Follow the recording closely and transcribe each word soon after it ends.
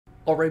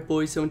Alright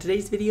boys, so in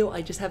today's video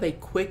I just have a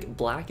quick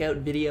Blackout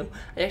video.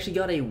 I actually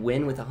got a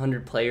win with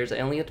 100 players. I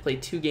only had to play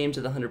 2 games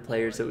with 100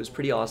 players, so it was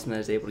pretty awesome that I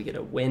was able to get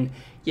a win.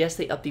 Yes,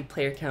 they upped the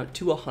player count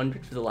to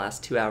 100 for the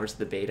last 2 hours of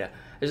the beta. I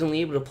was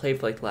only able to play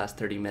for like the last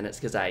 30 minutes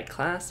because I had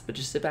class, but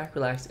just sit back,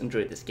 relax,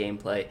 enjoy this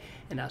gameplay,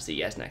 and I'll see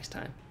you guys next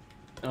time.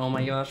 Oh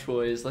my gosh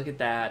boys, look at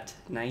that.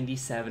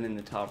 97 in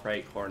the top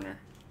right corner.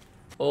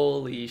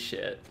 Holy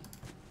shit.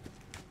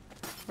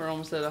 We're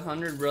almost at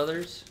 100,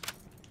 brothers.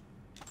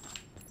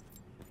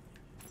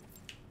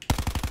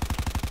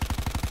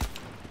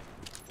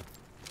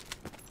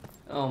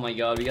 Oh my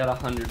god, we got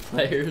 100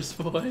 players,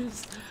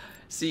 boys.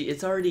 See,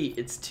 it's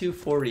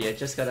 2:40, I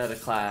just got out of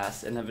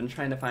class, and I've been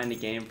trying to find a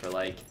game for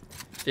like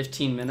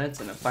 15 minutes,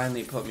 and it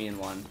finally put me in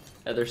one.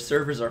 Their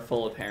servers are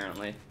full,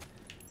 apparently.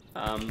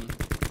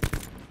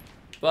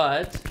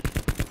 But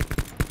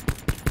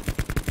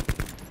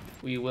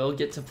we will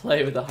get to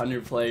play with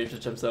 100 players,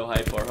 which I'm so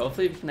hyped for.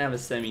 Hopefully we can have a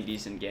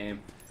semi-decent game.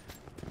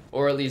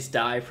 Or at least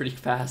die pretty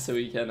fast so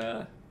we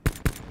can,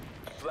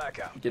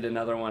 Blackout. get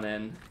another one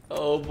in.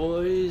 Oh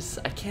boys,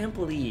 I can't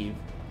believe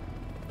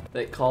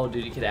that Call of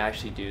Duty could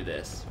actually do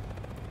this.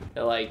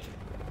 That, like,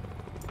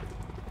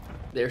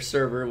 their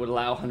server would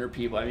allow 100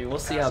 people. I mean, we'll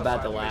see how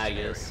bad the lag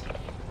is.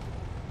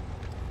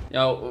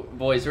 Yo,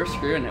 boys, we're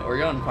screwing it. We're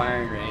going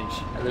firing range.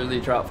 I literally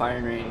dropped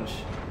firing range.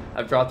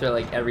 I've dropped there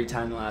like every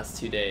time the last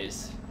 2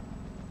 days.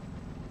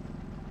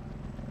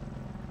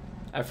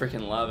 I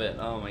freaking love it.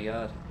 Oh my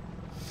god.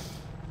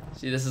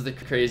 See, this is the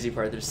crazy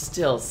part. There's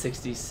still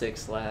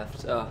 66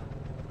 left. Oh.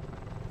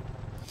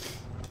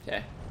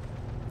 Okay.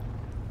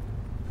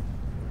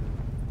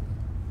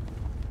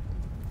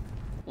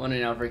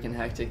 Wondering how freaking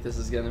hectic this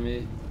is gonna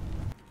be.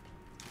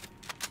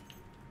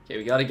 Okay,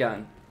 we got a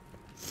gun.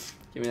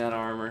 Give me that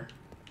armor.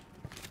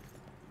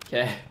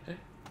 Okay.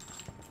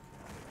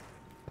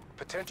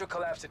 Potential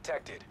collapse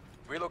detected.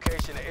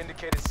 Relocation to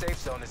indicated safe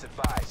zone is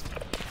advised.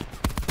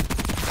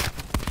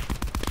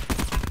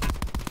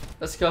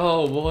 Let's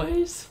go,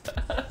 boys.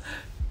 Are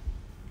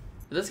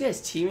those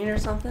guys teaming or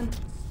something?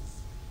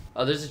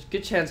 Oh, there's a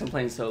good chance I'm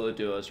playing solo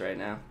duos right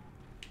now.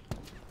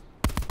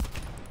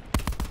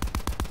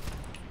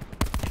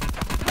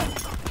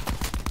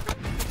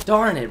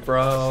 Darn it,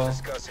 bro.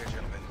 Discuss here,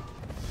 gentlemen.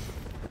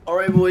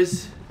 Alright,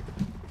 boys.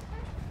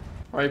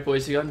 Alright,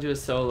 boys, we got into a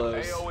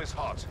solos. AO is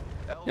hot.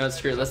 You know what,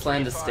 screw it, let's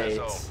land the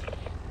States.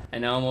 I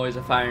know I'm always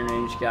a firing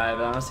range guy,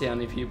 but I don't see how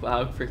many people,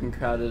 how freaking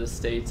crowded the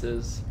States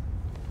is.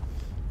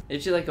 I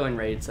usually like going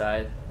raid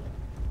side.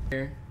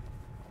 Here.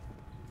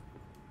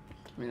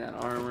 Give me that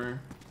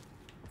armor.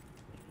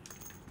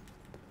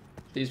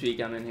 Please be a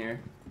gun in here.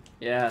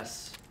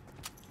 Yes.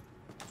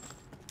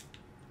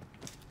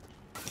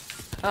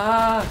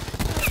 Ah!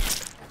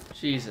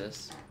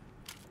 Jesus.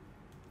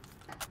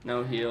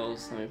 No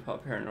heals. Let me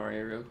pop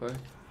paranoia real quick.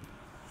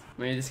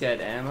 Maybe this guy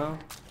had ammo?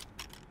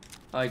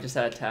 Oh, I just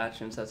had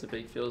attachments. That's a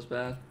big feels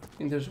bad. I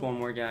think there's one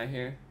more guy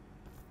here.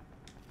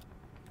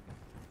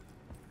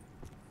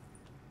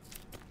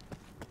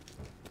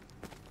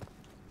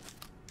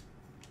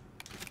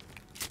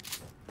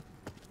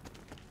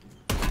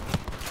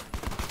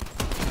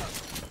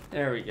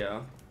 There we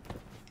go.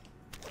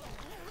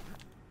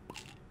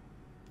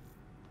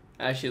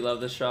 I actually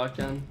love this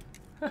shotgun.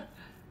 I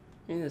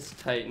mean, this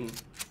Titan.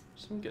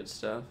 Some good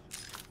stuff.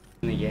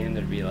 In the game,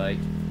 there'd be like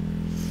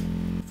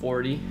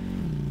 40.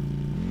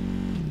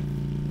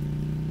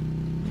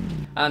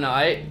 I don't know.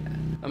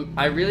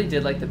 I really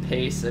did like the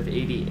pace of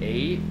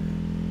 88.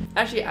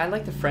 Actually, I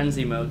like the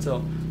frenzy mode,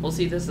 so we'll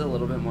see. This is a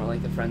little bit more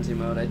like the frenzy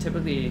mode. I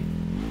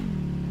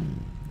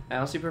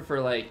honestly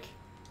prefer like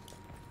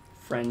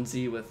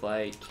frenzy with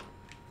like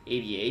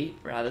 88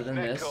 rather than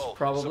this,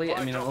 probably.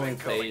 I mean, I've only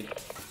played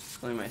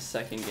only my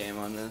second game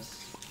on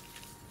this.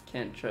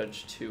 Can't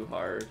judge too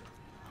hard.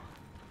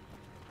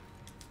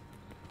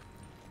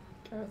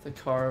 Got the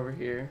car over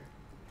here.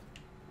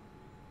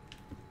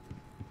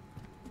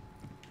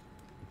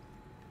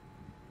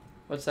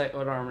 What's that?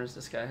 What armor does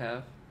this guy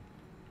have?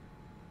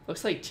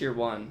 Looks like tier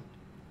 1.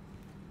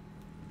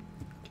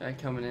 Guy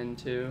coming in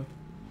too.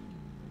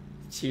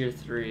 Tier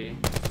 3.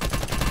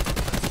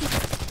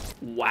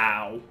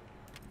 Wow.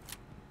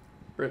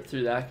 Rip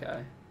through that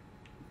guy.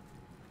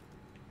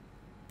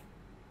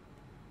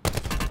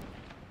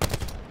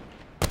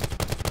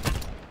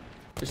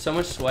 There's so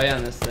much sway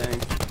on this thing.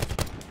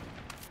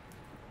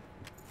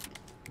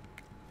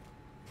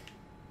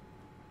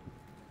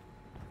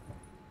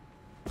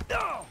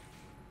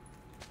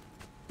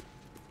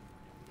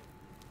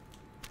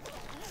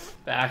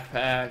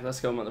 Backpack, let's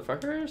go,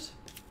 motherfuckers.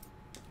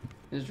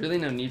 There's really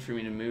no need for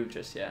me to move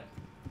just yet.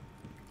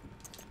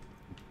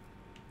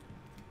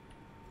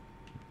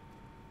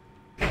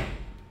 If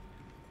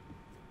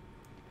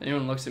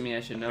anyone looks at me, I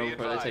should know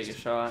before they take a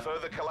shot.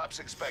 Further collapse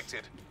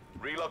expected.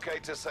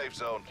 Relocate to safe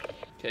zone.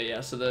 Okay,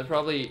 yeah, so there are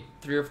probably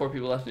 3 or 4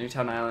 people left in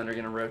Newtown Island are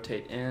gonna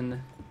rotate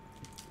in.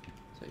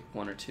 It's like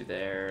 1 or 2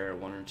 there,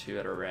 1 or 2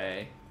 at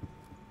Array.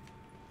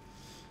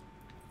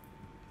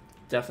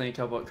 Definitely a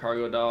couple at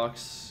cargo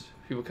docks.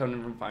 People coming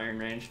in from firing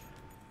range.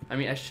 I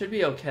mean, I should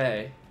be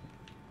okay.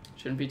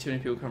 Shouldn't be too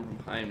many people coming from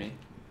behind me.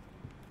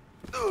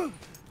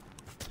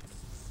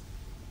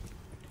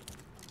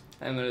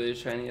 I'm literally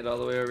just trying to get all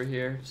the way over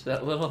here to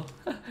that little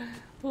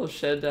little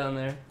shed down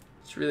there.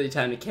 It's really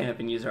time to camp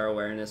and use our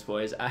awareness,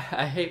 boys. I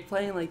hate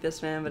playing like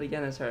this, man, but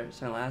again, it's our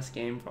last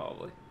game,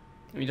 probably.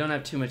 We don't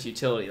have too much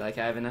utility. Like,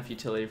 I have enough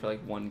utility for,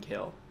 like, 1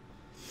 kill.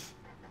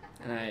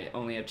 And I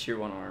only have tier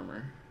 1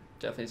 armor.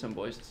 Definitely some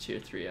boys with tier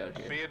 3 out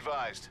here. Be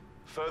advised.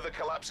 Further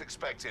collapse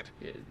expected.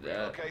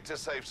 Relocate to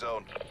safe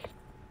zone.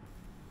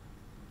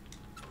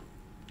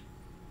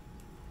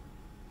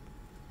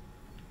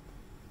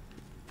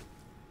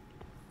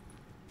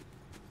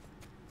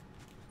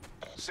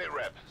 Sit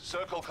rep.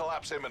 Circle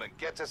collapse imminent.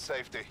 Get to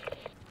safety.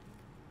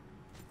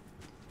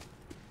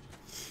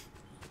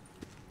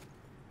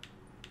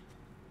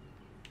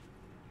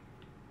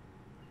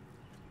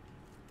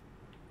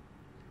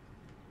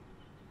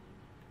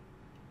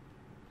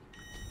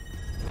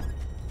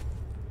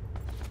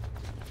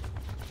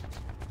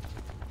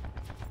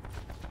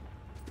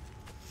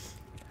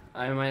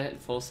 I might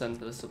hit full send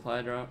for the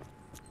supply drop.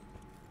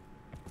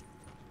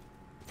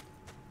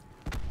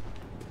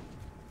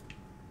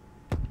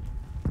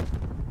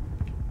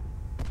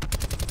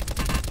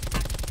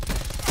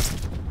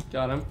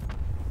 Got him.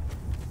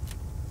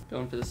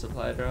 Going for the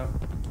supply drop.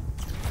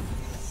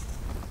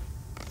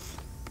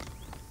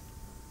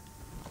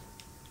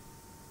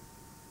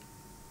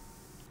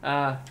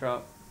 Ah,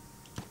 drop.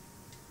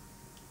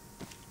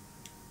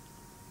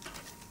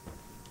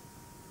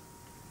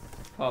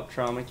 Pop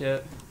trauma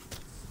kit.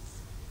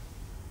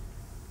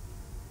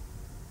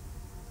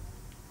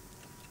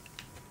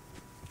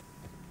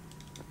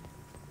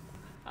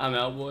 I'm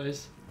out,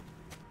 boys.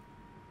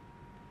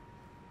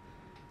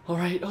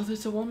 Alright, oh,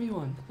 there's a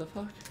 1v1. The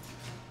fuck?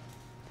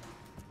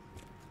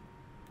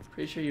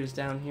 Pretty sure he was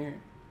down here.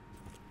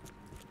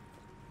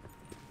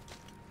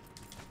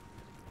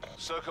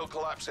 Circle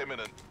collapse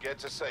imminent. Get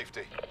to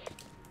safety.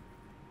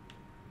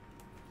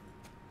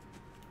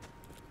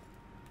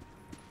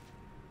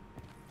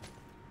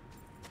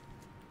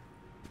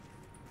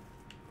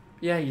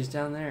 Yeah, he's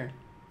down there.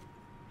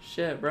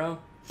 Shit, bro.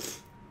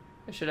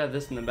 I should have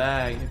this in the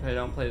bag if I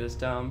don't play this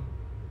dumb.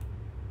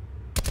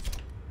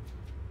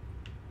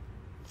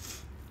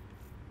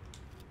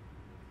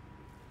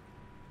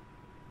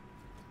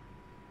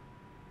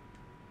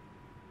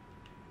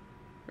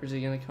 Where's he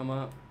gonna come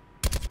up?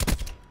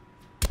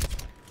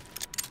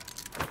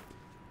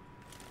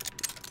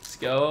 Let's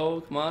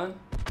go, come on.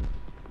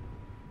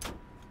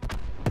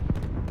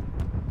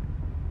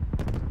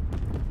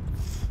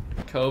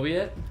 Kobe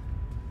it.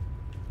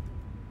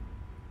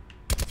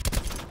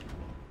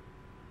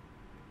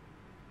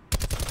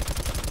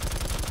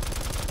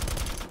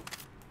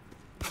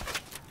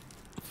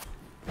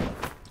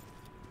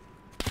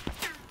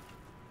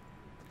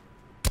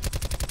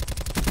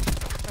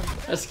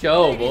 Let's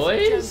go,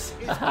 boys!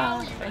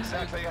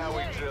 Exactly how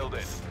we drilled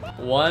it.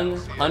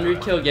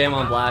 100 kill game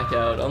on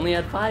Blackout. Only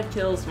had 5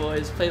 kills,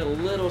 boys. Played a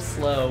little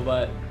slow,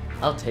 but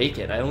I'll take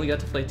it. I only got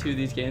to play 2 of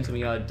these games and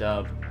we got a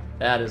dub.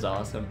 That is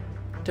awesome.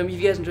 Tell me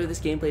if you guys enjoyed this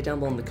gameplay down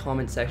below in the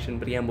comment section.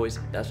 But again, boys,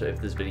 that's it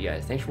for this video,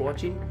 guys. Thanks for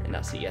watching, and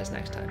I'll see you guys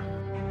next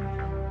time.